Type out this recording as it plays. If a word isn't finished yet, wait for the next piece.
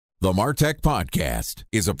The MarTech Podcast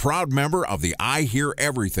is a proud member of the I Hear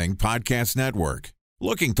Everything Podcast Network.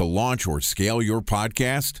 Looking to launch or scale your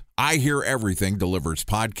podcast? I Hear Everything delivers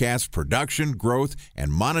podcast production, growth,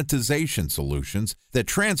 and monetization solutions that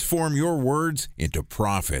transform your words into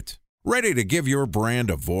profit. Ready to give your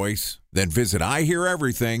brand a voice? Then visit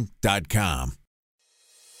iheareverything.com.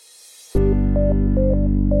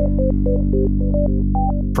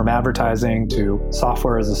 From advertising to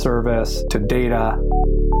software as a service to data.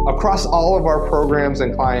 Across all of our programs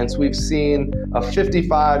and clients, we've seen a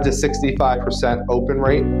 55 to 65% open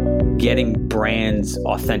rate. Getting brands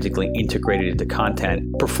authentically integrated into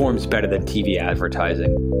content performs better than TV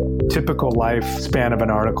advertising. Typical lifespan of an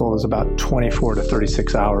article is about 24 to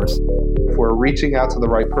 36 hours. If we're reaching out to the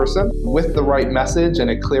right person with the right message and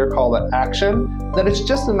a clear call to action, then it's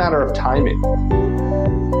just a matter of timing.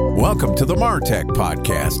 Welcome to the MarTech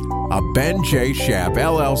Podcast, a Ben J. Schaap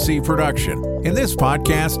LLC production. In this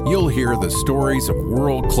podcast, you'll hear the stories of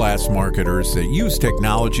world-class marketers that use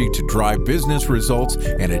technology to drive business results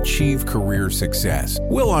and achieve career success.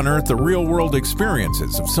 We'll unearth the real-world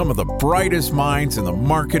experiences of some of the brightest minds in the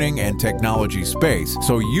marketing and technology space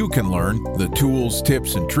so you can learn the tools,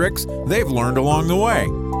 tips, and tricks they've learned along the way.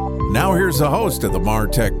 Now here's the host of the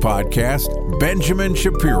MarTech Podcast, Benjamin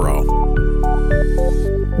Shapiro.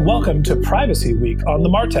 Welcome to Privacy Week on the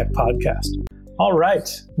MarTech Podcast. All right,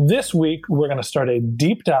 this week we're going to start a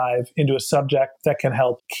deep dive into a subject that can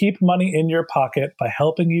help keep money in your pocket by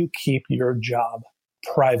helping you keep your job: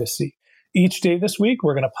 privacy. Each day this week,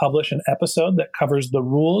 we're going to publish an episode that covers the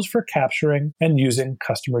rules for capturing and using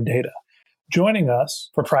customer data. Joining us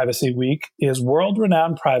for Privacy Week is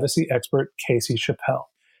world-renowned privacy expert Kasey Chappelle.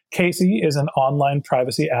 Kasey is an online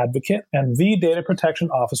privacy advocate and the data protection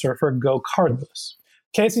officer for GoCardless.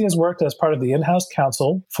 Kasey has worked as part of the in-house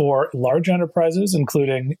counsel for large enterprises,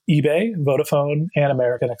 including eBay, Vodafone, and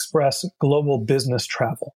American Express Global Business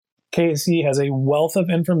Travel. Kasey has a wealth of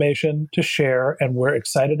information to share, and we're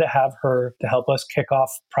excited to have her to help us kick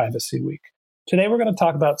off Privacy Week. Today, we're going to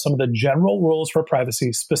talk about some of the general rules for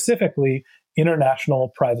privacy, specifically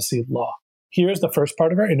international privacy law. Here's the first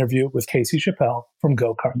part of our interview with Kasey Chappelle from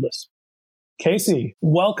GoCardless. Kasey,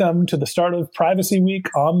 welcome to the start of Privacy Week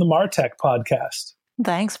on the MarTech Podcast.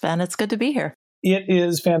 Thanks, Ben. It's good to be here. It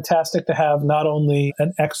is fantastic to have not only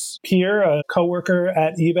an ex-peer, a coworker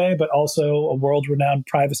at eBay, but also a world-renowned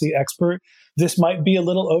privacy expert. This might be a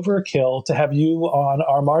little overkill to have you on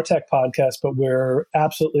our MarTech podcast, but we're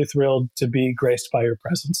absolutely thrilled to be graced by your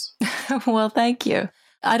presence. Well, thank you.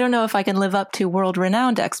 I don't know if I can live up to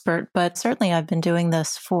world-renowned expert, but certainly I've been doing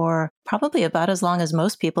this for probably about as long as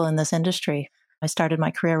most people in this industry. I started my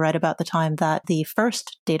career right about the time that the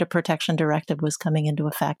first data protection directive was coming into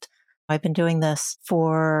effect. I've been doing this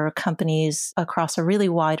for companies across a really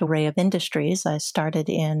wide array of industries. I started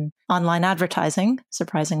in online advertising,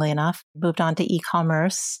 surprisingly enough, moved on to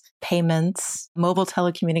e-commerce, payments, mobile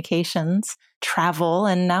telecommunications, travel,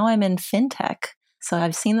 and now I'm in fintech. So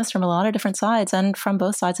I've seen this from a lot of different sides and from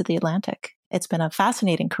both sides of the Atlantic. It's been a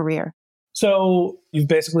fascinating career. So you've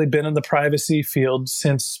basically been in the privacy field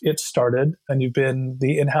since it started, and you've been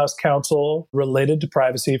the in-house counsel related to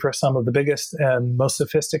privacy for some of the biggest and most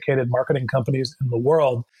sophisticated marketing companies in the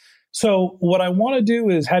world. So what I want to do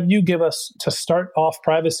is have you give us, to start off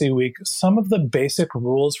Privacy Week, some of the basic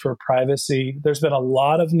rules for privacy. There's been a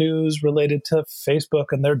lot of news related to Facebook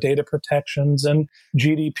and their data protections and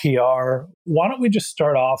GDPR. Why don't we just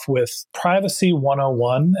start off with Privacy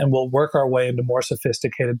 101 and we'll work our way into more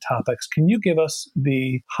sophisticated topics. Can you give us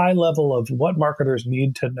the high level of what marketers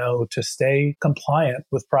need to know to stay compliant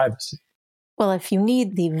with privacy? Well, if you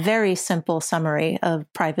need the very simple summary of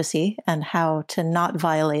privacy and how to not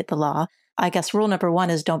violate the law, I guess rule number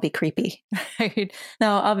one is don't be creepy. Right?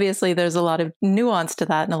 Now, obviously, there's a lot of nuance to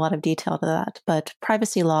that and a lot of detail to that, but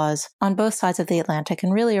privacy laws on both sides of the Atlantic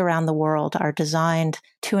and really around the world are designed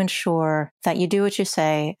to ensure that you do what you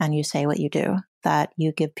say and you say what you do, that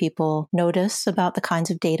you give people notice about the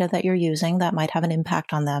kinds of data that you're using that might have an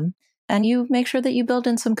impact on them. And you make sure that you build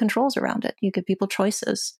in some controls around it. You give people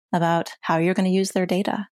choices about how you're going to use their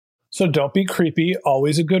data. So don't be creepy.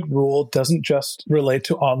 Always a good rule. Doesn't just relate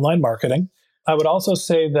to online marketing. I would also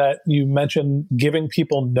say that you mentioned giving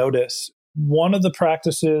people notice. One of the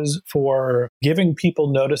practices for giving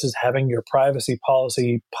people notice is having your privacy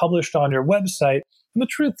policy published on your website. And the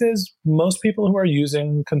truth is, most people who are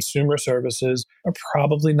using consumer services are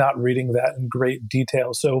probably not reading that in great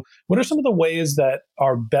detail. So what are some of the ways that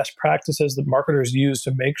are best practices that marketers use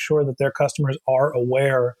to make sure that their customers are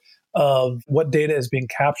aware of what data is being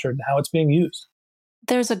captured and how it's being used?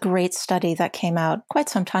 There's a great study that came out quite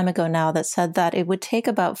some time ago now that said that it would take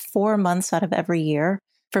about 4 months out of every year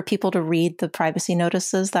for people to read the privacy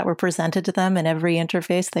notices that were presented to them in every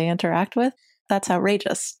interface they interact with. That's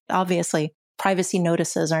outrageous. Obviously, privacy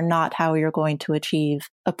notices are not how you're going to achieve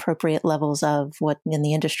appropriate levels of what in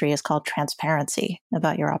the industry is called transparency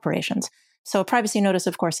about your operations. So a privacy notice,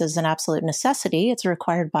 of course, is an absolute necessity. It's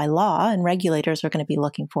required by law, and regulators are going to be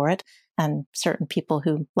looking for it. And certain people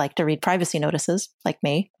who like to read privacy notices, like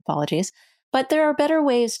me, apologies. But there are better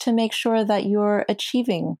ways to make sure that you're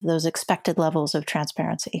achieving those expected levels of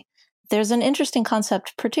transparency. There's an interesting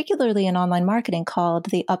concept, particularly in online marketing, called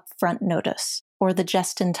the upfront notice or the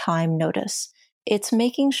just-in-time notice. It's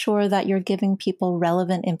making sure that you're giving people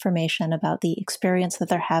relevant information about the experience that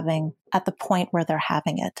they're having at the point where they're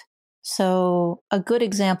having it. So a good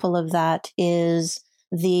example of that is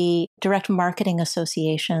the Direct Marketing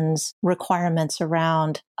Association's requirements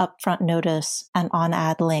around upfront notice and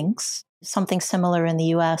on-ad links. Something similar in the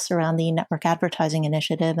US around the Network Advertising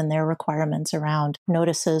Initiative and their requirements around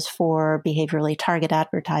notices for behaviorally target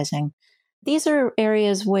advertising. These are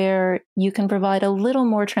areas where you can provide a little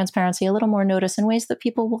more transparency, a little more notice in ways that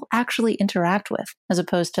people will actually interact with, as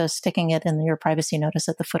opposed to sticking it in your privacy notice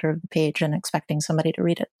at the footer of the page and expecting somebody to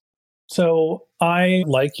read it. So I,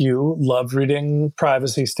 like you, love reading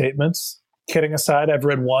privacy statements. Kidding aside, I've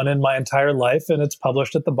read one in my entire life, and it's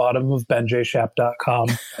published at the bottom of benjshap.com,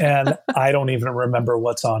 and I don't even remember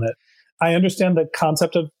what's on it. I understand the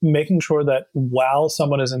concept of making sure that while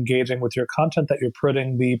someone is engaging with your content, that you're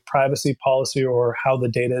putting the privacy policy or how the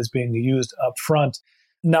data is being used up front.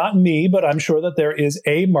 Not me, but I'm sure that there is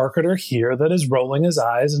a marketer here that is rolling his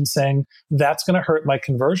eyes and saying, that's going to hurt my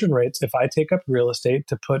conversion rates if I take up real estate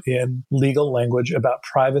to put in legal language about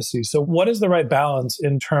privacy. So what is the right balance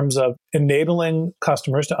in terms of enabling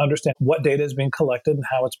customers to understand what data is being collected and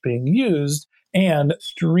how it's being used, and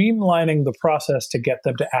streamlining the process to get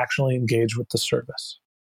them to actually engage with the service?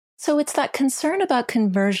 So it's that concern about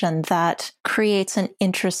conversion that creates an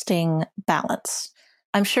interesting balance.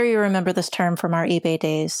 I'm sure you remember this term from our eBay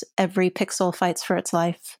days. Every pixel fights for its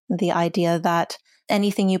life. The idea that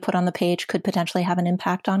anything you put on the page could potentially have an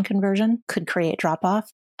impact on conversion, could create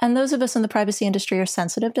drop-off. And those of us in the privacy industry are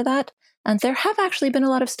sensitive to that. And there have actually been a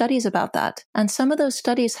lot of studies about that. And some of those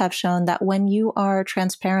studies have shown that when you are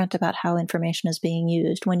transparent about how information is being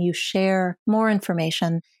used, when you share more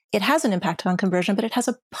information, it has an impact on conversion, but it has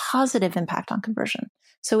a positive impact on conversion.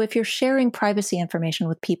 So if you're sharing privacy information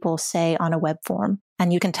with people, say on a web form,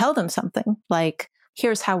 and you can tell them something like,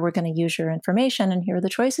 here's how we're going to use your information and here are the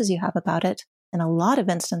choices you have about it. In a lot of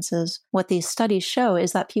instances, what these studies show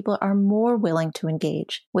is that people are more willing to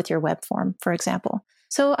engage with your web form, for example.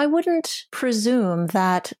 So I wouldn't presume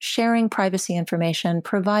that sharing privacy information,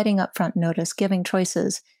 providing upfront notice, giving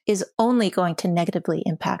choices is only going to negatively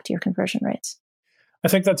impact your conversion rates. I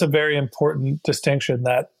think that's a very important distinction,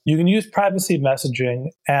 that you can use privacy messaging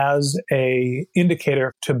as an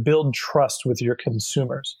indicator to build trust with your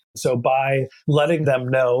consumers. So by letting them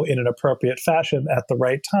know in an appropriate fashion at the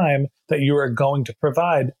right time that you are going to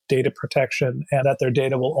provide data protection and that their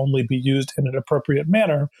data will only be used in an appropriate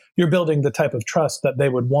manner, you're building the type of trust that they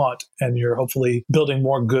would want, and you're hopefully building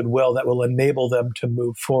more goodwill that will enable them to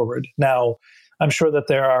move forward. Now, I'm sure that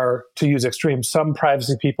there are, to use extreme, some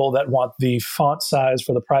privacy people that want the font size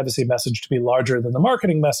for the privacy message to be larger than the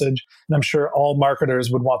marketing message. And I'm sure all marketers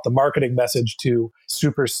would want the marketing message to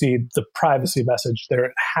supersede the privacy message.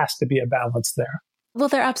 There has to be a balance there. Well,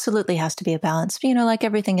 there absolutely has to be a balance. You know, like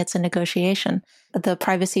everything, it's a negotiation. The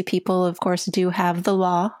privacy people, of course, do have the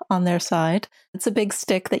law on their side. It's a big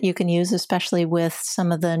stick that you can use, especially with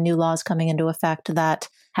some of the new laws coming into effect that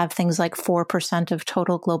have things like 4% of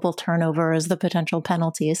total global turnover as the potential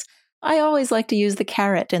penalties. I always like to use the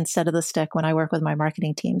carrot instead of the stick when I work with my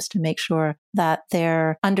marketing teams to make sure that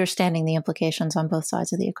they're understanding the implications on both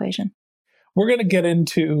sides of the equation. We're going to get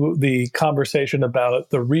into the conversation about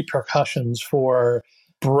the repercussions for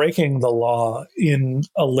breaking the law in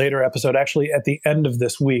a later episode, actually at the end of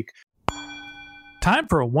this week. Time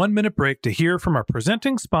for a 1-minute break to hear from our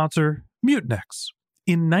presenting sponsor, Mutinex.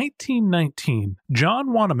 In 1919,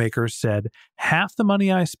 John Wanamaker said, "Half the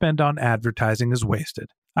money I spend on advertising is wasted.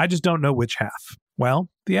 I just don't know which half." Well,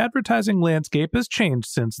 the advertising landscape has changed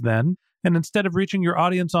since then. And instead of reaching your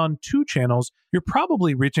audience on 2 channels, you're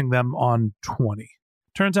probably reaching them on 20.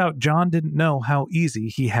 Turns out John didn't know how easy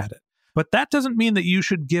he had it. But that doesn't mean that you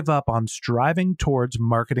should give up on striving towards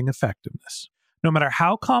marketing effectiveness. No matter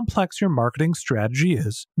how complex your marketing strategy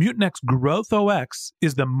is, Mutinex GrowthOS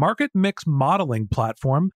is the market mix modeling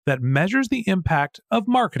platform that measures the impact of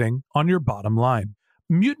marketing on your bottom line.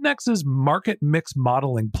 Mutinex's market mix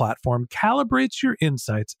modeling platform calibrates your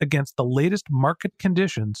insights against the latest market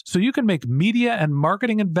conditions so you can make media and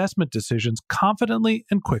marketing investment decisions confidently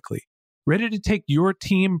and quickly. Ready to take your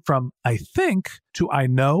team from I think to I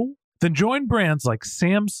know? Then join brands like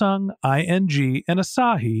Samsung, ING, and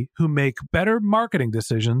Asahi who make better marketing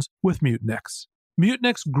decisions with Mutinex.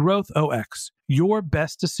 Mutinex Growth OX. Your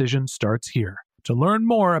best decision starts here. To learn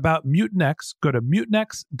more about Mutinex, go to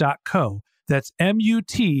mutinex.co. That's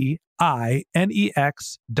MUTINEX.co.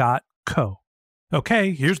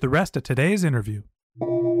 Okay, here's the rest of today's interview.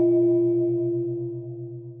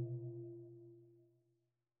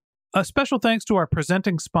 A special thanks to our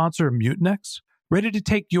presenting sponsor, Mutinex. Ready to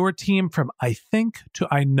take your team from I think to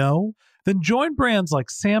I know? Then join brands like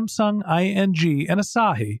Samsung, ING, and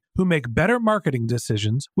Asahi who make better marketing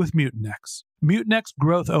decisions with Mutinex. Mutinex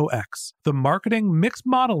Growth OX, the marketing mix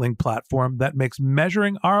modeling platform that makes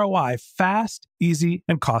measuring ROI fast, easy,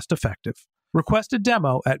 and cost-effective. Request a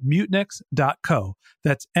demo at mutinex.co.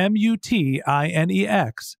 That's MUTINEX.co.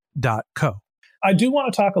 I do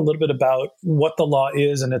want to talk a little bit about what the law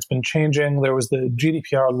is, and it's been changing. There was the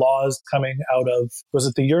GDPR laws coming out of, was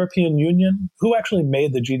it the European Union? Who actually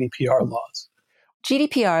made the GDPR laws?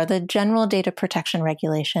 GDPR, the General Data Protection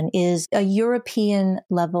Regulation, is a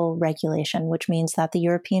European-level regulation, which means that the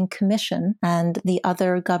European Commission and the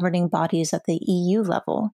other governing bodies at the EU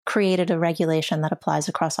level created a regulation that applies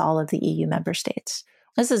across all of the EU member states.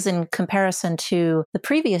 This is in comparison to the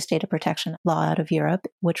previous data protection law out of Europe,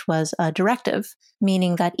 which was a directive,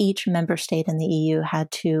 meaning that each member state in the EU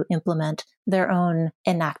had to implement their own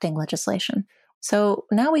enacting legislation. So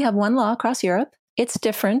now we have one law across Europe. It's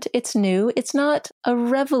different. It's new. It's not a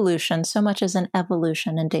revolution so much as an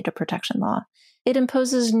evolution in data protection law. It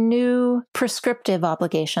imposes new prescriptive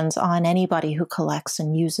obligations on anybody who collects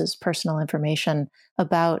and uses personal information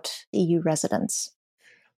about EU residents.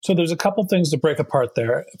 So there's a couple things to break apart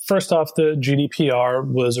there. First off, the GDPR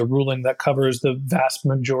was a ruling that covers the vast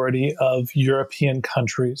majority of European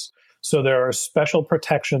countries. So there are special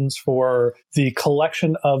protections for the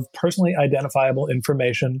collection of personally identifiable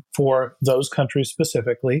information for those countries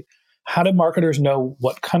specifically. How do marketers know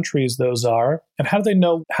what countries those are? And how do they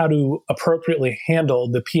know how to appropriately handle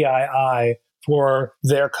the PII for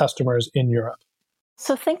their customers in Europe?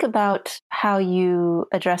 So think about how you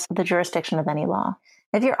address the jurisdiction of any law.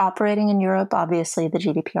 If you're operating in Europe, obviously the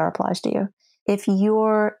GDPR applies to you. If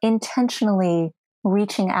you're intentionally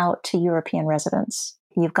reaching out to European residents,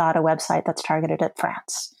 you've got a website that's targeted at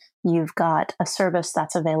France, you've got a service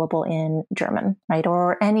that's available in German, right?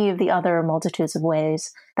 Or any of the other multitudes of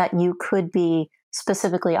ways that you could be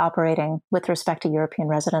specifically operating with respect to European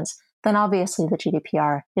residents, then obviously the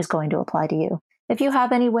GDPR is going to apply to you. If you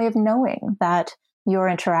have any way of knowing that you're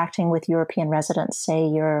interacting with European residents, say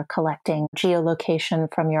you're collecting geolocation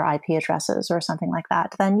from your IP addresses or something like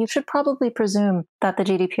that, then you should probably presume that the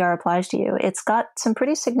GDPR applies to you. It's got some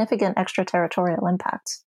pretty significant extraterritorial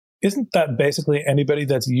impacts. Isn't that basically anybody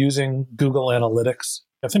that's using Google Analytics?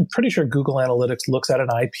 I'm pretty sure Google Analytics looks at an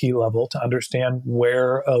IP level to understand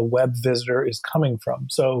where a web visitor is coming from.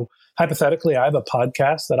 So hypothetically, I have a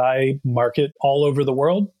podcast that I market all over the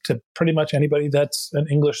world to pretty much anybody that's an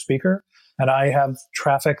English speaker. And I have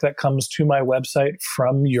traffic that comes to my website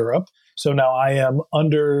from Europe. So now I am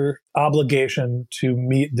under obligation to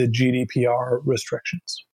meet the GDPR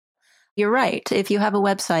restrictions. You're right. If you have a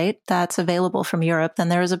website that's available from Europe, then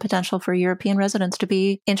there is a potential for European residents to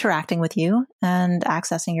be interacting with you and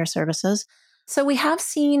accessing your services. So we have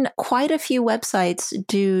seen quite a few websites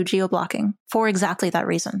do geo-blocking for exactly that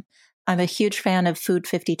reason. I'm a huge fan of Food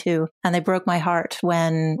 52, and they broke my heart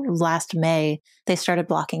when last May they started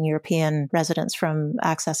blocking European residents from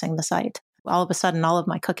accessing the site. All of a sudden, all of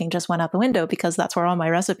my cooking just went out the window because that's where all my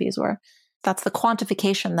recipes were. That's the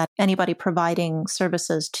quantification that anybody providing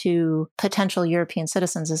services to potential European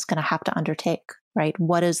citizens is going to have to undertake, right?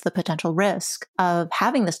 What is the potential risk of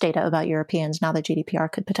having this data about Europeans now that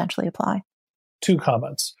GDPR could potentially apply? 2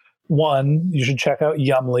 comments. One, you should check out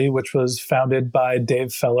Yumly, which was founded by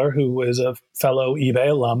Dave Feller, who is a fellow eBay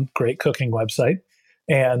alum, great cooking website.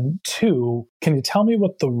 And 2, can you tell me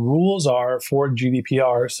what the rules are for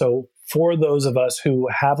GDPR? So for those of us who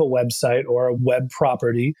have a website or a web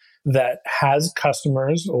property that has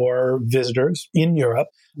customers or visitors in Europe,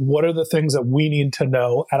 what are the things that we need to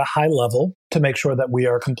know at a high level to make sure that we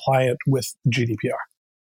are compliant with GDPR?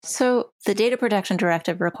 So the Data Protection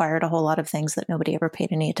Directive required a whole lot of things that nobody ever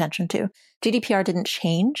paid any attention to. GDPR didn't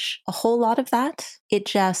change a whole lot of that. It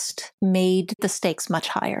just made the stakes much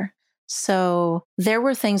higher. So there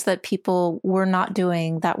were things that people were not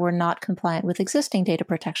doing that were not compliant with existing data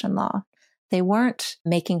protection law. They weren't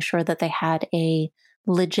making sure that they had a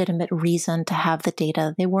legitimate reason to have the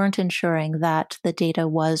data. They weren't ensuring that the data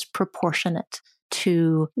was proportionate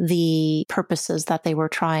to the purposes that they were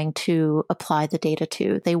trying to apply the data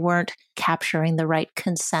to. They weren't capturing the right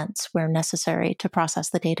consents where necessary to process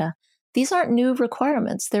the data. These aren't new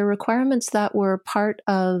requirements. They're requirements that were part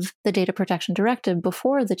of the Data Protection Directive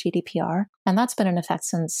before the GDPR, and that's been in effect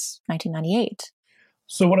since 1998.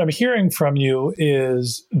 So what I'm hearing from you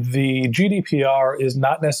is the GDPR is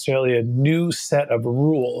not necessarily a new set of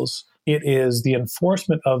rules. It is the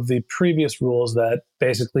enforcement of the previous rules that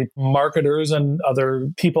basically marketers and other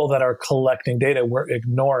people that are collecting data were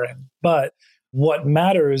ignoring. But what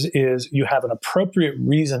matters is you have an appropriate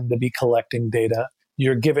reason to be collecting data.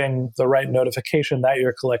 You're giving the right notification that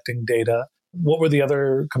you're collecting data. What were the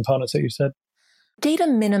other components that you said? Data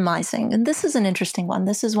minimizing, and this is an interesting one.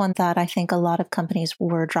 This is one that I think a lot of companies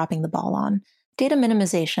were dropping the ball on. Data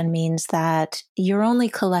minimization means that you're only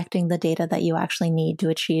collecting the data that you actually need to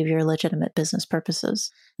achieve your legitimate business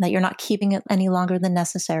purposes, that you're not keeping it any longer than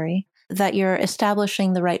necessary, that you're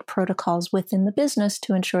establishing the right protocols within the business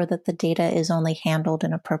to ensure that the data is only handled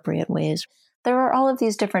in appropriate ways. There are all of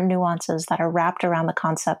these different nuances that are wrapped around the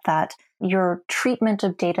concept that your treatment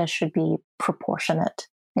of data should be proportionate.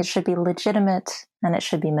 It should be legitimate and it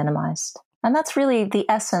should be minimized. And that's really the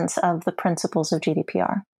essence of the principles of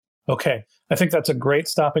GDPR. Okay, I think that's a great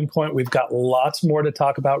stopping point. We've got lots more to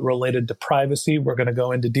talk about related to privacy. We're going to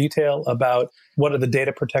go into detail about what are the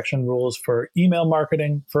data protection rules for email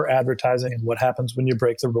marketing, for advertising, and what happens when you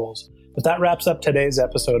break the rules. But that wraps up today's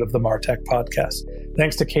episode of the MarTech Podcast.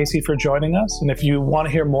 Thanks to Kasey for joining us. And if you want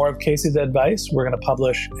to hear more of Kasey's advice, we're going to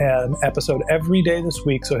publish an episode every day this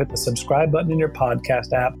week. So hit the subscribe button in your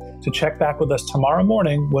podcast app to check back with us tomorrow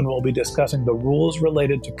morning when we'll be discussing the rules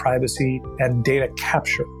related to privacy and data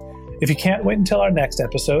capture. If you can't wait until our next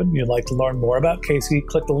episode and you'd like to learn more about Kasey,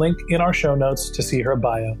 click the link in our show notes to see her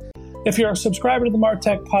bio. If you're a subscriber to the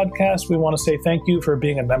MarTech Podcast, we want to say thank you for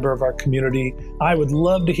being a member of our community. I would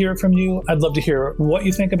love to hear from you. I'd love to hear what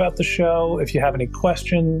you think about the show. If you have any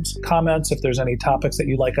questions, comments, if there's any topics that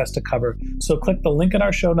you'd like us to cover. So click the link in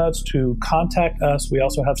our show notes to contact us. We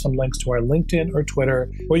also have some links to our LinkedIn or Twitter,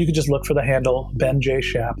 or you can just look for the handle Ben J.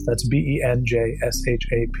 Shap. That's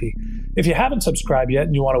BenJShap. If you haven't subscribed yet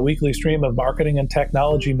and you want a weekly stream of marketing and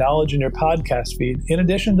technology knowledge in your podcast feed, in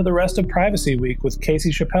addition to the rest of Privacy Week with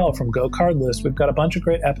Kasey Chappelle from GoCardless, we've got a bunch of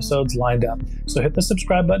great episodes lined up. So hit the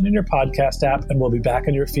subscribe button in your podcast app and we'll be back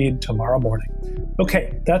in your feed tomorrow morning.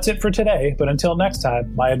 Okay, that's it for today. But until next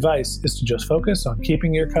time, my advice is to just focus on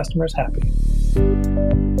keeping your customers happy.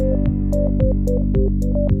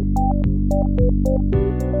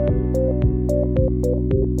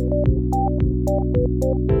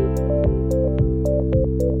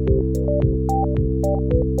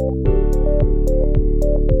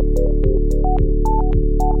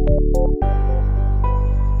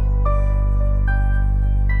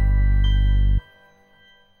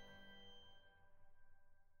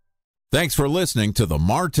 Thanks for listening to the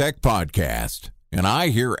MarTech Podcast, an I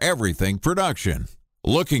Hear Everything production.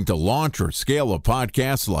 Looking to launch or scale a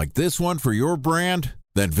podcast like this one for your brand?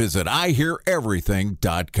 Then visit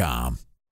iheareverything.com.